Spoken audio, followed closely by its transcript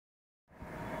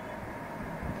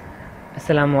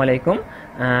আসসালামু আলাইকুম।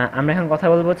 আমরা এখন কথা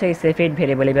বলবো হচ্ছে এই সেফেড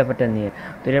ভেরিয়েবল এই ব্যাপারটা নিয়ে।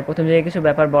 তো এটার প্রথম জায়গায় কিছু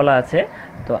ব্যাপার বলা আছে।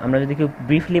 তো আমরা যদি একটু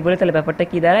ব্রিফলি বলি তাহলে ব্যাপারটা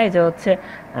কি দাঁড়ায় যে হচ্ছে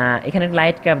এখানে একটা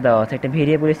লাইট ক্যাপ দেওয়া আছে, একটা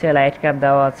ভেরিয়েবল হিসেবে লাইট ক্যাপ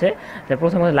দেওয়া আছে। তো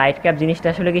প্রথমত লাইট ক্যাপ জিনিসটা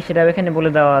আসলে কি সেটাও এখানে বলে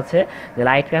দেওয়া আছে যে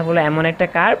লাইট ক্যাপ হলো এমন একটা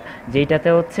কার্ভ যেইটাতে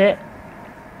হচ্ছে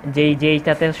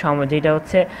যেইটা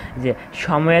হচ্ছে যে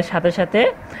সময়ের সাথে সাথে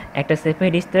একটা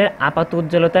সেফেড স্টারের আপাত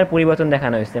উজ্জ্বলতার পরিবর্তন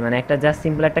দেখানো হয়েছে। মানে একটা জাস্ট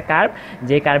সিম্পল একটা কার্ভ,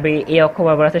 যে কার্ভে এই অক্ষ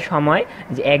বরাবর আছে সময়,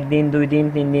 যে 1 দিন 2 দিন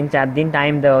 3 দিন 4 দিন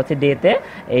টাইম দেওয়া হচ্ছে ডেতে।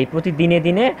 এই প্রতি দিনে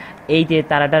দিনে এই যে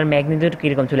তারাটার ম্যাগনিটিউড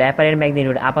কীরকম ছিল, অ্যাপারের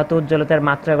ম্যাগনিটিউড আপাত উজ্জ্বলতার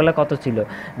মাত্রাগুলো কত ছিল,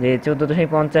 যে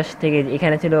 14.50 থেকে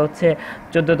এখানে ছিল হচ্ছে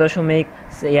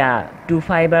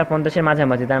 14.25 বা 50-এর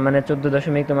মাঝামাঝি, তার মানে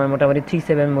 14 তোমার মোটামুটি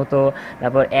 37 মতো।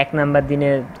 তারপর এক নাম্বার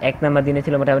দিনে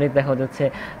ছিল মোটামুটি দেখা যাচ্ছে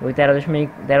ওই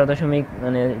 13 দশমিক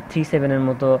মানে 37-এর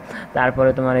মতো। তারপরে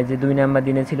তোমার এই যে 2 নাম্বার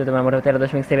দিনে ছিল তোমার মোটামুটি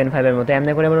 13.75-এর মতো।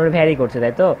 এমনি করে মোটামুটি ভ্যারি করছে,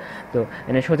 তাই তো। তো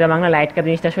মানে সোজা বাংলা লাইট কাপ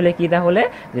জিনিসটা আসলে কী তাহলে,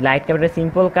 যে লাইট কাপ একটা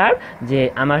সিম্পল কার্ভ, যে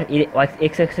আমার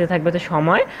এক্স অক্ষে থাকবে হচ্ছে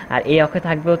সময়, আর এই অক্ষে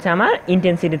থাকবে হচ্ছে আমার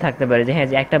ইন্টেন্সিটি থাকতে পারে। যে হ্যাঁ,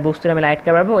 যে একটা বস্তুর আমি লাইট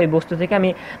কাপ পাবো, ওই বস্তু থেকে আমি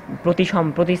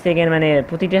প্রতি সেকেন্ড মানে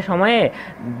প্রতিটা সময়ে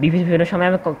বিভিন্ন সময়ে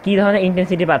আমি কী ধরনের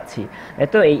ইন্টেন্সিটি পাচ্ছি।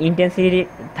 তো এই ইন্টেন্সিটি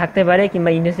থাকতে পারে, কিংবা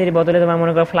ইন্টেন্সিটির বদলে তোমার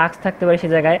মনে করো ফ্লাক্স থাকতে পারে সে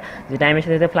জায়গায়, যে টাইমের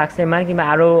সাথে সাথে ফ্লাক্সের মান, কিংবা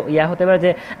আরও হতে পারে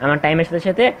যে আমার টাইমের সাথে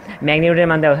সাথে ম্যাগনিটিউডের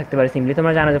মান দেওয়া থাকতে পারে। সিম্পলি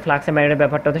তোমরা জানো যে ফ্লাক্স আর ম্যাগনিটিউডের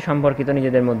ব্যাপারটা হচ্ছে সম্পর্কিত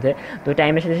নিজেদের মধ্যে। তো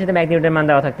টাইমের সাথে সাথে ম্যাগনিটিউডের মান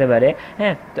দেওয়া থাকতে পারে।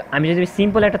 হ্যাঁ, তো আমি যদি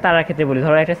সিম্পল একটা তারার ক্ষেত্রে বলি,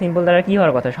 ধরো একটা সিম্পল তারা কী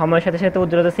হওয়ার কথা, সময়ের সাথে সাথে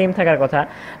উজ্জ্বলতা সেম থাকার কথা।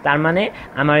 তার মানে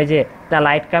আমার এই যে তার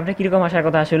লাইট কার্ভটা কীরকম আসার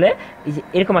কথা, আসলে এই যে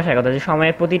এরকম আসার কথা, যে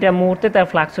সময়ের প্রতিটা মুহূর্তে তার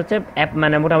ফ্লাক্স হচ্ছে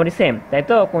মানে মোটামুটি সেম, তাই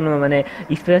তো। কোনো মানে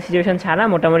স্পেশাল সিচুয়েশন ছাড়া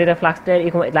মোটামুটি তার ফ্লাক্সটা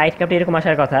এরকম, লাইট কাপটা এরকম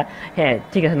আসার কথা। হ্যাঁ,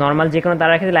 ঠিক আছে, নর্মাল যে কোনো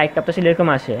তারার ক্ষেত্রে লাইট কাপটা আসলে এরকম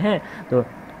আসে। হ্যাঁ, তো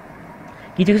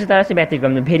কিছু কিছু তারা হচ্ছে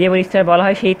ব্যতিক্রম, ভেরিয়েবল স্টার বলা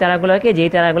হয় সেই তারাগুলোকে, যেই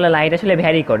তারাগুলো লাইট আসলে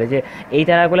ভ্যারি করে। যে এই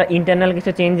তারাগুলো ইন্টারনাল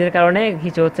কিছু চেঞ্জের কারণে,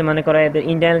 কিছু হচ্ছে মনে করে এদের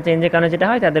ইন্টারনাল চেঞ্জের কারণে যেটা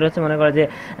হয়, তাদের হচ্ছে মনে করে যে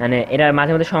মানে এরা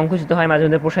মাঝে মধ্যে সংকুচিত হয়, মাঝে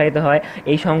মধ্যে প্রসারিত হয়।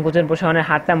 এই সংকোচন প্রসারণের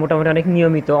হারটা মোটামুটি অনেক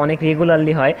নিয়মিত, অনেক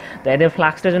রেগুলারলি হয়। তো এদের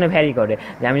ফ্লাক্সটার জন্য ভ্যারি করে।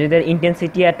 যে আমি যদি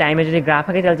ইন্টেন্সিটি আর টাইমে যদি গ্রাফ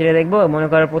আঁকি তাহলে যেটা দেখবো, মনে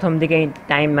করো প্রথম দিকে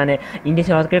টাইম মানে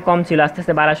ইন্টেন্সিটি হঠাৎ করে কম ছিল, আস্তে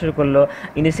আস্তে বাড়া শুরু করলো,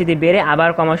 ইন্টেন্সিটি বেড়ে আবার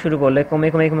কমা শুরু করলো, কমে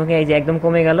কমে কমে এই যে একদম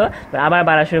কমে গেল, আবার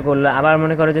বাড়া শুরু করলো, আবার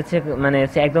মনে করো যে মানে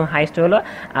সে একদম হাইস্ট হলো,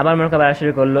 আবার মনে করো বাড়া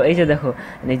শুরু করলো। এই যে দেখো,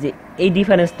 মানে যে এই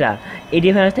ডিফারেন্সটা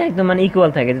একদম মানে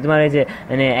ইকুয়াল থাকে, যে তোমার এই যে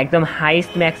মানে একদম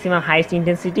হাইস্ট ম্যাক্সিমাম হাইস্ট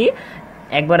ইন্টেন্সিটি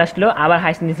একবার আসলো, আবার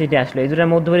হাইস্ট ইন্টেন্সিটি আসলো, এই দুটার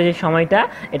মধ্যবর্তী যে সময়টা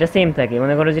এটা সেম থাকে।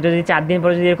 মনে করো যেটা যদি 4 দিন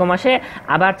পরে যদি এরকম আসে,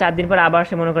 আবার 4 দিন পর আবার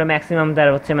সে মনে করো ম্যাক্সিমাম তার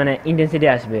হচ্ছে মানে ইন্টেন্সিটি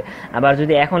আসবে। আবার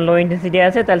যদি এখন লো ইন্টেন্সিটি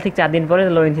আছে তাহলে ঠিক 4 দিন পরে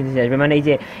লো ইন্টেন্সিটি আসবে। মানে এই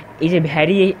যে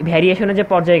ভ্যারিয়েশনের যে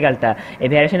পর্যায়কালটা, এই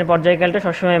ভ্যারিয়েশনের পর্যায়কালটা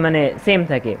সবসময় মানে সেম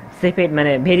থাকে সেফেড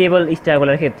মানে ভেরিয়েবল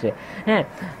স্টারগুলোর ক্ষেত্রে। হ্যাঁ,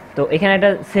 তো এখানে একটা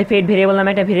সেফেড ভেরিয়েবল নামে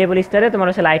একটা ভেরিয়েবল স্টারে তোমার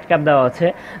হচ্ছে লাইট কাপ দেওয়া আছে।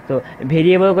 তো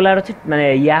ভেরিয়েবলগুলোর হচ্ছে মানে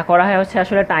করা হয় হচ্ছে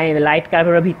আসলে টাইম লাইট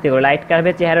কার্ভের উপর ভিত্তি করে, লাইট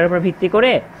কার্ভের চেহারার উপর ভিত্তি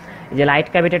করে। যে লাইট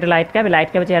কার্ভ, এটা একটা লাইট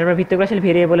কার্ভের চেহারার উপর ভিত্তি করে আসলে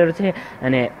ভেরিয়েবলের হচ্ছে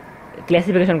মানে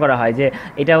ক্লাসিফিকেশন করা হয়। যে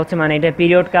এটা হচ্ছে মানে এটা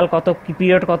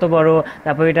পিরিয়ড কত বড়,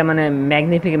 তারপর এটা মানে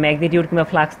ম্যাগনিটিউড কিংবা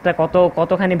ফ্লাক্সটা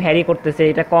কতখানি ভ্যারি করতেছে,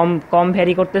 এটা কম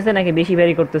ভ্যারি করতেছে নাকি বেশি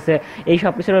ভ্যারি করতেছে, এই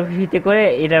সব কিছুর ভিত্তি করে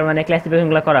এটার মানে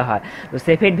ক্লাসিফিকেশনগুলো করা হয়। তো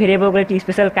সেফেড ভেরিয়েবলগুলো একটি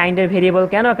স্পেশাল কাইন্ডের ভেরিয়েবল।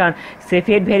 কেন? কারণ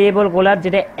সেফেড ভেরিয়েবলগুলোর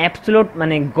যেটা অ্যাবসোলুট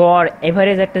মানে গড়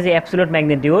এভারেজ একটা যে অ্যাবসোলুট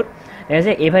ম্যাগনিটিউড, ঠিক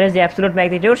আছে, এভারেজ যে অ্যাবসোলুট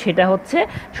ম্যাগনিটিউড সেটা হচ্ছে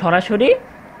সরাসরি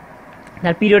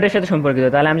তার পিরিয়ডের সাথে সম্পর্কিত।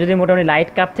 তাহলে আমি যদি মোটামুটি লাইট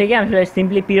কাপ থেকে আমি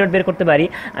সিম্পলি পিরিয়ড বের করতে পারি,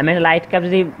 আমি একটা লাইট কাপ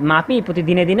যদি মাপি প্রতি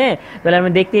দিনে দিনে, তাহলে আমি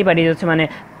দেখতেই পারি যে হচ্ছে মানে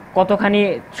কতখানি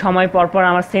সময় পর পর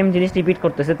আমার সেম জিনিস রিপিট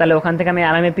করতেছে। তাহলে ওখান থেকে আমি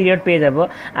আরামে পিরিয়ড পেয়ে যাব।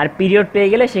 আর পিরিয়ড পেয়ে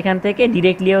গেলে সেখান থেকে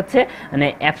ডিরেক্টলি হচ্ছে মানে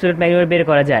অ্যাবসোলিউট ম্যাগনিটিউড বের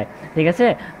করা যায়। ঠিক আছে,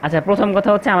 আচ্ছা, প্রথম কথা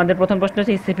হচ্ছে আমাদের প্রথম প্রশ্ন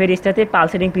হচ্ছে সেফেড স্টারতে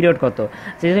পালসেটিং পিরিয়ড কত।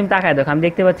 সেটা তুমি তাকায় দেখো, আমি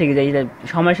দেখতে পাচ্ছি কি যে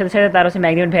সময়ের সাথে সাথে তার হচ্ছে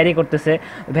ম্যাগনিটিউড ভ্যারি করতেছে,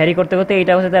 ভ্যারি করতে করতে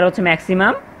এটা হচ্ছে তার হচ্ছে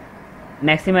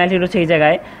ম্যাক্সিমালিটি হচ্ছে এই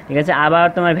জায়গায়। ঠিক আছে, আবার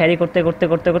তোমার ভ্যারি করতে করতে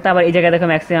করতে করতে আবার এই জায়গায় দেখো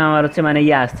ম্যাক্সিমাম আমার হচ্ছে মানে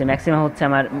আসছে, ম্যাক্সিমাম হচ্ছে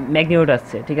আমার ম্যাগনিটিউড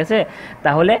আসছে। ঠিক আছে,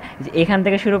 তাহলে এখান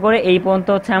থেকে শুরু করে এই পর্যন্ত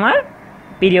হচ্ছে আমার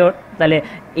পিরিয়ড। তাহলে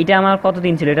এটা আমার কত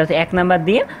দিন ছিল, এটা হচ্ছে 1 নাম্বার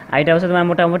দিন, আর এটা হচ্ছে তোমার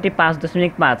মোটামুটি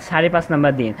 5.5 5.5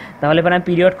 নাম্বার দিন। তাহলে এবার আমার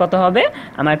পিরিয়ড কত হবে,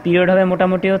 আমার পিরিয়ড হবে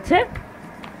মোটামুটি হচ্ছে,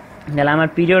 তাহলে আমার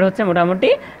পিরিয়ড হচ্ছে মোটামুটি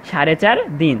 4.5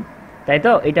 দিন, তাই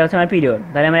তো। এটা হচ্ছে আমার পিরিয়ড,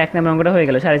 তাহলে আমার 1 নম্বর অঙ্কটা হয়ে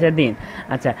গেল 4.5 দিন।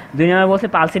 আচ্ছা, 2 নম্বর বলছে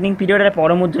পালসেটিং পিরিয়ড আর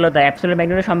পরম উজ্জ্বলতা অ্যাবসোলিউট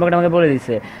ম্যাগনিটিউড সম্পর্কে আমাকে বলে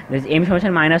দিচ্ছে। এম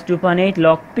সমান -2.8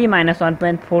 লগ পি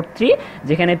 -1.43,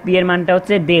 যেখানে পি এর মানটা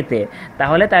হচ্ছে ডেতে।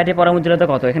 তাহলে তার এটি পরম উজ্জ্বলতা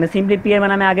কত, এখানে সিম্পলি পি এর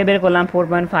মান আমি আগে বের করলাম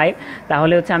 4.5,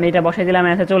 তাহলে হচ্ছে আমি এটা বসাই দিলাম,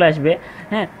 অ্যান্সার চলে আসবে।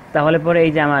 হ্যাঁ, তাহলে পরে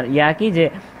এই যে আমার কি যে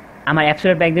আমার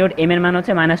অ্যাবসলিউট ম্যাগনিটিউড এম এর মান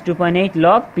হচ্ছে -2.8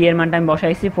 লগ, পি এর মানটা আমি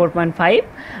বসাইছি 4.5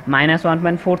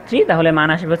 -1.43, তাহলে মান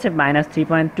আসবে হচ্ছে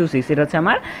 -3.26। এটা হচ্ছে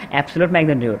আমার অ্যাবসলিউট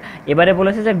ম্যাগনিটিউড। এবারে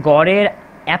বলেছে যে গড়ের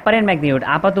অ্যাপারেন্ট ম্যাগনিটিউড,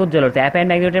 আপাত উজ্জ্বলতা, অ্যাপারেন্ট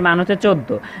ম্যাগনিটিউডের মান হচ্ছে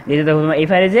 14। যেহেতু দেখো তোমার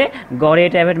এভারেজে গড়ে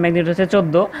এটা অ্যাপারেন্ট ম্যাগনিটিউড হচ্ছে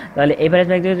 14, তাহলে এভারেজ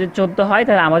ম্যাগনিটিউড যদি 14 হয়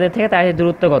তাহলে আমাদের থেকে তার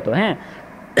দূরত্ব কত? হ্যাঁ,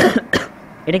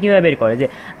 এটা কীভাবে বের করে, যে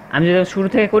আমি যদি শুরু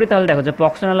থেকে করি তাহলে দেখো যে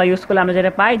প্রক্সিমাল ল ইউজ করলে আমরা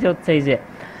যেটা পাই যে হচ্ছে এই যে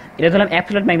এটা ধরলাম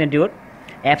absolute magnitude,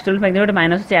 absolute magnitude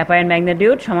minus হচ্ছে অ্যাপারেন্ট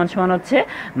ম্যাগনিটিউড সমান সমান হচ্ছে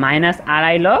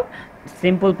 -RI লগ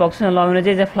সিম্পল প্রক্সিমাল ল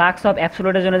অনুযায়ী যে ফ্লাক্স অফ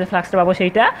অ্যাবসলিউটের জন্য যে ফ্লাক্সটা পাবো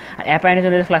সেইটা, আর অ্যাপারেন্টের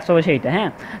জন্য যে ফ্লাক্স পাবো সেইটা। হ্যাঁ,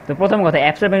 তো প্রথম কথা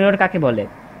অ্যাবসলিউট ম্যাগনিটিউড কাকে বলে?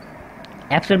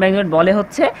 অ্যাবসলিউট ম্যাগনিটিউড বলে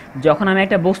হচ্ছে যখন আমি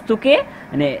একটা বস্তুকে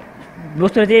মানে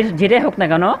বস্তুটা যেটাই হোক না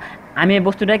কেন আমি এই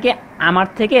বস্তুটাকে আমার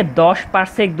থেকে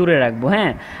 10% দূরে রাখবো।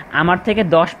 হ্যাঁ, আমার থেকে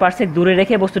 10% দূরে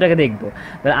রেখে বস্তুটাকে দেখবো।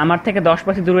 আমার থেকে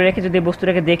 10% দূরে রেখে যদি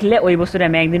বস্তুটাকে দেখলে ওই বস্তুটা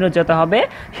ম্যাগনিটিউড যত হবে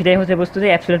সেটাই হচ্ছে বস্তুতে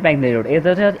অ্যাবসলিউট ম্যাগনিটিউড।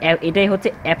 এটাই হচ্ছে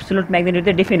অ্যাবসলিউট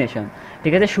ম্যাগনিটিউডের ডেফিনেশন।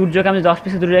 ঠিক আছে, সূর্যকে আমি 10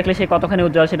 পিস দূরে রাখলে সে কতখানি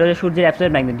উজ্জ্বল সেটা হচ্ছে সূর্যের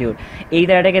অ্যাবসলিউট ম্যাগনিটিউড। এই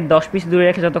তারাটাকে 10 পিস দূরে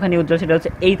রাখলে যতখানি উজ্জ্বল সেটা হচ্ছে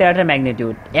এই তারাটার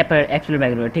ম্যাগনিটিউড, অ্যাবসলিউট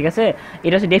ম্যাগনিটিউড। ঠিক আছে,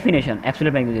 এটা হচ্ছে ডেফিনেশন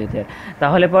অ্যাবসলিউট ম্যাগনিটিউডের।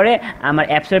 তাহলে পরে আমার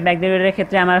অ্যাবসলিউট ম্যাগনিটিউডের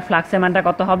ক্ষেত্রে আমার ফ্লাক্সের মানটা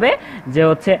কত হবে, যে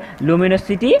হচ্ছে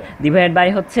লুমিনোসিটি ডিভাইড বাই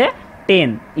হচ্ছে 10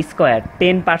 স্কোয়ার,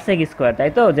 10 পারসেক স্কোয়ার, তাই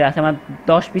তো, যে আছে আমার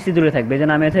 10 পিসি দূরে থাকবে, এই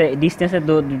জন্য আমি হচ্ছে ডিস্টেন্সের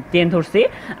 10 ধরছি।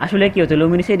 আসলে কি হচ্ছে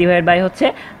লুমিনোসিটি ডিভাইড বাই হচ্ছে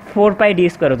 4πd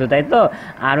স্কোয়ার হতো, তাই তো।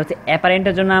 আর হচ্ছে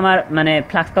অ্যাপারেন্টের জন্য আমার মানে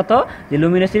ফ্লাক্স কত, যে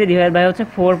লুমিনোসিটি ডিভাইড বাই হচ্ছে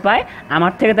 4π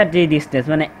আমার থেকে তার যে ডিস্টেন্স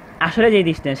মানে আসলে যে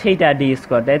ডিস্টেন্স সেইটা ডি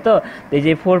স্কোয়ার, তাই তো। এই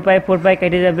যে 4π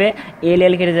কেটে যাবে, এল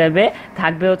কেটে যাবে,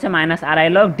 থাকবে হচ্ছে -RI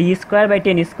log D square by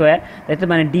 10 square, তাই তো,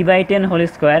 মানে d/10 হোল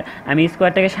স্কোয়ার। আমি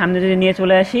স্কোয়ারটাকে সামনে যদি নিয়ে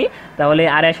চলে আসি তাহলে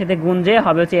আর এর সাথে গুণ যে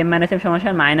হবে হচ্ছে m - m সমান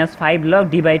 -5 লগ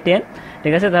d/10।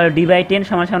 ঠিক আছে, তাহলে d/10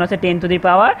 সমান হচ্ছে 10 to the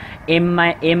power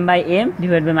m/m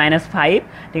divide by -5।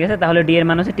 ঠিক আছে, তাহলে ডি এর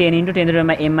মান হচ্ছে 10 × 10 to the power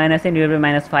m - m divide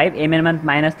by -5, m এর মান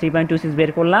 -3.26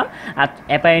 বের করলাম, আর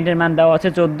অ্যাপারেন্টের মান দেওয়া হচ্ছে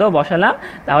 14 বসালাম,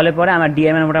 তাহলে পরে আমার ডি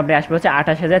এর মান মোটামুটি আসবে হচ্ছে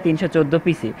 28,314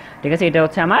 পিসি। ঠিক আছে, এটা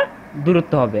হচ্ছে আমার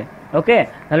দূরত্ব হবে। ওকে,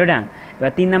 তাহলে ডান।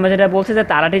 এবার 3 নম্বর যেটা বলছে যে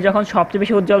তারাটি যখন সবচেয়ে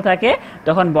বেশি উজ্জ্বল থাকে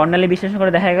তখন বর্ণালী বিশ্লেষণ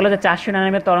করে দেখা গেল যে 400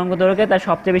 ন্যানোমিটার তরঙ্গ দৈর্ঘ্যে তার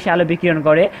সবচেয়ে বেশি আলো বিকিরণ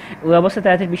করে। ওই অবস্থায়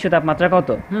তারাটির বিশ্ব তাপমাত্রা কত?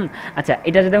 আচ্ছা,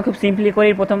 এটা যদি আমি খুব সিম্পলি করি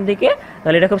প্রথম দিকে,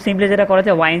 তাহলে এটা খুব সিম্পলি যেটা করা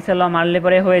যায় ওয়াইনসের ল মারলে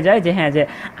পরে হয়ে যায় যে হ্যাঁ, যে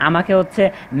আমাকে হচ্ছে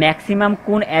ম্যাক্সিমাম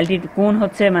কোন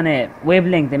হচ্ছে মানে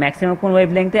ওয়েভলেংথে, ম্যাক্সিমাম কোন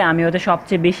ওয়েভলেংথে আমি হচ্ছে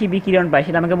সবচেয়ে বেশি বিকিরণ পাই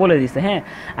সেটা আমাকে বলে দিচ্ছে। হ্যাঁ,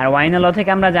 আর ওয়াইনের ল থেকে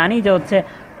আমরা জানি যে হচ্ছে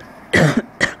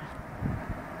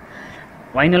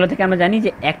ওয়াইনের ল থেকে আমরা জানি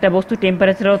যে একটা বস্তু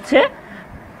টেম্পারেচার হচ্ছে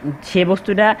সে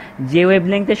বস্তুটা যে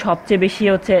ওয়েভলেংথে সবচেয়ে বেশি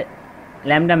হচ্ছে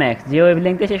ল্যামডা ম্যাক্স, যে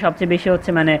ওয়েভলেংথে সে সবচেয়ে বেশি হচ্ছে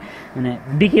মানে মানে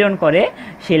বিকিরণ করে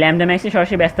সেই ল্যামডা ম্যাক্সের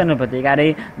সরাসরি ব্যস্তানুপাতিক। আর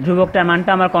এই ধ্রুবকটার মানটা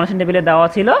আমার কনস্ট্যান্ট টেবিলে দেওয়া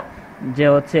ছিল যে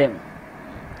হচ্ছে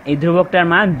এই ধ্রুবকটার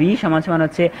মান বি সমান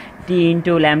হচ্ছে টি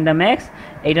ইন্টু ল্যামডা ম্যাক্স,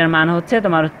 এইটার মান হচ্ছে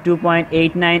তোমার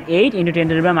 2.898 ×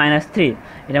 10⁻³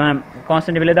 এটা আমার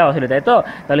কনস্ট্যান্ট টেবিলে দেওয়া ছিল, তাই তো।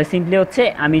 তাহলে সিম্পলি হচ্ছে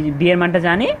আমি বি এর মানটা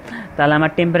জানি, তাহলে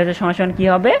আমার টেম্পারেচার সমান কী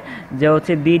হবে, যে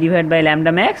হচ্ছে B divide by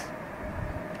lambda max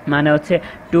মানে হচ্ছে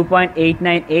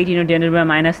 2.898 ×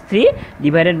 10⁻³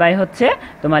 ডিভাইডেড বাই হচ্ছে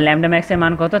তোমার ল্যামডা ম্যাক্সের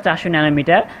মান কত, 400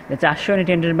 ন্যানোমিটার, 400 ×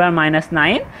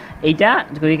 10⁻৯। এইটা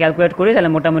যদি ক্যালকুলেট করি তাহলে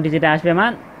মোটামুটি যেটা আসবে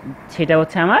মান সেটা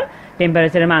হচ্ছে আমার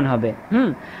টেম্পারেচারের মান হবে।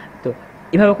 তো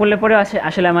এভাবে করলে পরে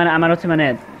আসলে আমার হচ্ছে মানে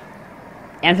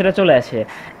অ্যান্সারটা চলে আসে।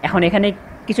 এখন এখানে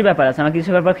কিছু ব্যাপার আছে, আমার কিছু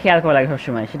ব্যাপার খেয়াল করা লাগে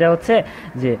সবসময়, সেটা হচ্ছে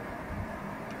যে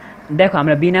দেখো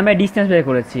আমরা বি নামে ডিস্টেন্স বের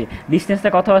করেছি, ডিস্টেন্সটা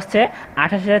কত আসছে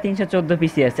 28,314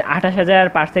 পিসি আসছে, 28,000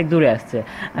 পারসেক দূরে আসছে।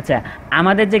 আচ্ছা,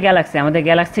 আমাদের যে গ্যালাক্সি, আমাদের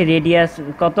গ্যালাক্সির রেডিয়াস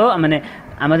কত, মানে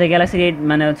আমাদের গ্যালাক্সির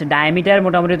মানে হচ্ছে ডায়ামিটার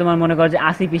মোটামুটি তোমার মনে করো যে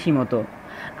 80 পিসি মতো,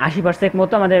 80 পারসেক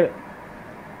মতো আমাদের।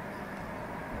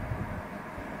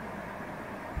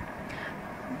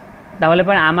 তাহলে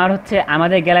পরে আমার হচ্ছে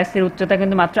আমাদের গ্যালাক্সির উচ্চতা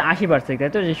কিন্তু মাত্র 80%,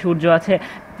 তাই তো। যে সূর্য আছে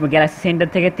গ্যালাক্সি সেন্টার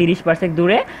থেকে 30%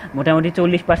 দূরে, মোটামুটি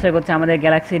 40% হচ্ছে আমাদের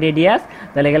গ্যালাক্সি রেডিয়াস,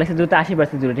 তাহলে গ্যালাক্সির দূরত্ব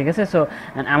 80% দূরে। ঠিক আছে, সো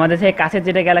আমাদের থেকে কাছের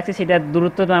যেটা গ্যালাক্সি সেটার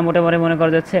দূরত্ব তোমার মোটামুটি মনে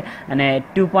করা যাচ্ছে মানে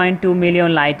 2.2 মিলিয়ন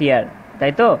লাইট ইয়ার,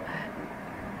 তাই তো।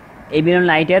 এই বিলিয়ন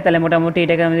লাইট ইয়ার, তাহলে মোটামুটি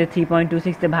এটাকে আমাদের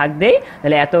 3.26 ভাগ দেই,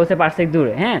 তাহলে এত হচ্ছে পারসেক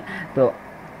দূরে। হ্যাঁ, তো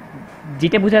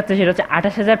যেটা বোঝাচ্ছে সেটা হচ্ছে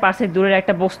 28,000 পারসেক দূরের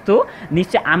একটা বস্তু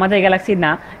নিশ্চয় আমাদের গ্যালাক্সির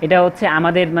না, এটা হচ্ছে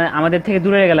আমাদের থেকে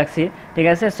দূরের গ্যালাক্সি। ঠিক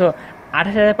আছে, সো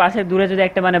 28,000 পারসেক দূরে যদি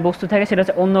একটা মানে বস্তু থাকে সেটা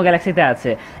হচ্ছে অন্য গ্যালাক্সিতে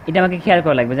আছে, এটা আমাকে খেয়াল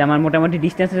করা লাগবে যে আমার মোটামুটি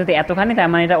ডিস্টেন্সে যদি এতখানি তার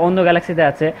মানে এটা অন্য গ্যালাক্সিতে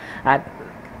আছে। আর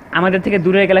আমাদের থেকে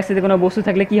দূরের গ্যালাক্সিতে কোনো বস্তু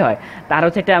থাকলে কি হয়, তার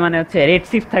হচ্ছে একটা মানে হচ্ছে রেড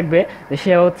শিফট থাকবে, তো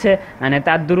সে হচ্ছে মানে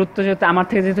তার দূরত্ব যেহেতু আমার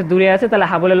থেকে যেহেতু দূরে আছে, তাহলে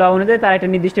হাবলের ল অনুযায়ী তার একটা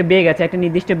নির্দিষ্ট বেগ আছে, একটা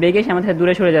নির্দিষ্ট বেগে সে আমার থেকে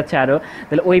দূরে সরে যাচ্ছে আরও।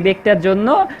 তাহলে ওই বেগটার জন্য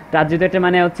তার যেহেতু একটা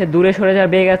মানে হচ্ছে দূরে সরে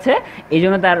যাওয়ার বেগ আছে, এই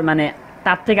জন্য তার মানে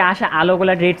তার থেকে আসা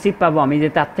আলোগুলা রেড শিফট পাবো আমি, যে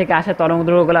তার থেকে আসা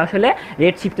তরঙ্গদৈর্ঘ্যগুলো আসলে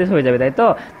রেড শিফটে হয়ে যাবে, তাই তো।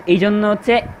 এই জন্য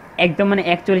হচ্ছে একদম মানে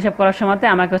অ্যাকচুয়াল হিসাব করার সময়তে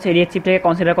আমাকে হচ্ছে রেড শিফটটাকে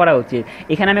কনসিডার করা উচিত।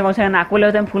 এখানে আমি কনসিডার না করলে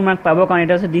হয়তো আমি ফুল মার্ক পাবো, কারণ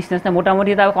এটা হচ্ছে ডিস্টেন্সটা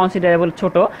মোটামুটি তাও কনসিডারেবল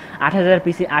ছোট,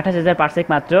 28,000 পার্সেক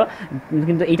মাত্র।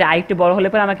 কিন্তু এটা আরেকটু বড় হলে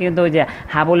পরে আমাকে কিন্তু ওই যে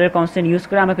হাবলের কনস্ট্যান্ট ইউজ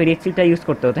করে আমাকে রেড শিফটটা ইউজ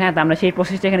করতে হতো। হ্যাঁ, তো আমরা সেই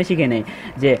প্রসেসটা এখানে শিখে নেই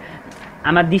যে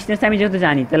আমার ডিস্টেন্স আমি যেহেতু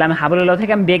জানি, তাহলে আমি হাবলের ল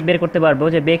থেকে আমি বেগ বের করতে পারবো,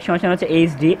 যে বেগ সমান হচ্ছে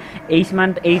এইচডি।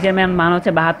 এইচ এর মান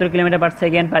হচ্ছে 72 কিলোমিটার পার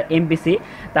সেকেন্ড পার এমপিসি।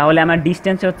 তাহলে আমার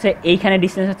ডিস্টেন্স হচ্ছে এইখানে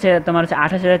ডিস্টেন্স হচ্ছে তোমার হচ্ছে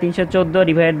 28,314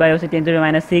 ডিভাইড বাই হচ্ছে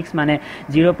 10⁻⁶, মানে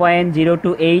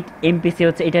 0.028 এমপিসি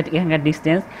হচ্ছে এটা এখানকার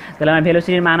ডিস্টেন্স। তাহলে আমার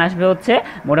ভেলোসিটির মান আসবে হচ্ছে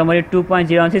মোটামুটি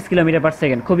 2.016 কিলোমিটার পার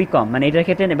সেকেন্ড, খুবই কম, মানে এটার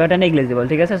ক্ষেত্রে ব্যাপারটা নেগলিজিবল।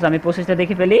 ঠিক আছে, তো আমি প্রসেসটা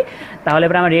দেখে ফেলি। তাহলে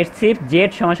এবার আমার রেড শিফট জেড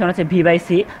সমান হচ্ছে ভি বাই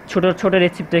সি, ছোটো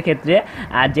রেড শিফটের ক্ষেত্রে।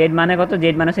 আর জেড মানে কত,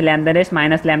 জেড মানে হচ্ছে lambda dash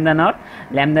minus lambda not,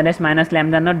 lambda dash minus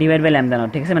lambda not divide by lambda not.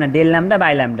 ঠিক আছে, মানে ডেল ল্যামডা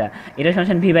বাই ল্যামডা, এটা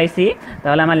সমান ভি বাই সি।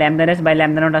 তাহলে আমার lambda dash by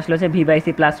lambda not আসলে হচ্ছে ভি বাই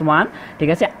সি প্লাস 1। ঠিক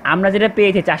আছে, আমরা যেটা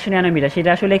পেয়েছি 499 সেটা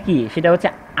আসলে কি, সেটা হচ্ছে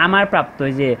আমার প্রাপ্ত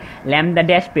যে ল্যামডা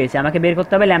ড্যাশ পেয়েছে, আমাকে বের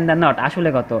করতে হবে ল্যামডা নট আসলে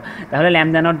কত। তাহলে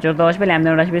ল্যামডা নট যত আসবে, ল্যামডা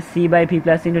নট আসবে C by V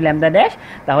plus into lambda dash.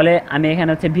 তাহলে আমি এখানে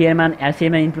হচ্ছে ভি এর মান আর সি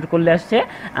এর মান ইনপুট করলে আসছে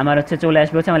আমার হচ্ছে চলে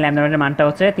আসবে হচ্ছে আমার ল্যামডা নটের মানটা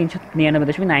হচ্ছে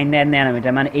 399.99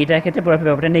 ন্যানোমিটার, মানে এইটার ক্ষেত্রে পুরো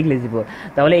ব্যাপারটা নেগলিজিবল।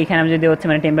 তাহলে এখানে আমি যদি হচ্ছে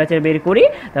মানে টেম্পারেচার বের করি,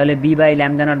 তাহলে বি বাই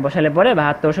ল্যামডা নট বসালে পরে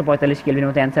 7245 কেলভিনের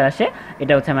মতো অ্যান্সার আসে।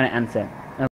 এটা হচ্ছে আমার অ্যান্সার।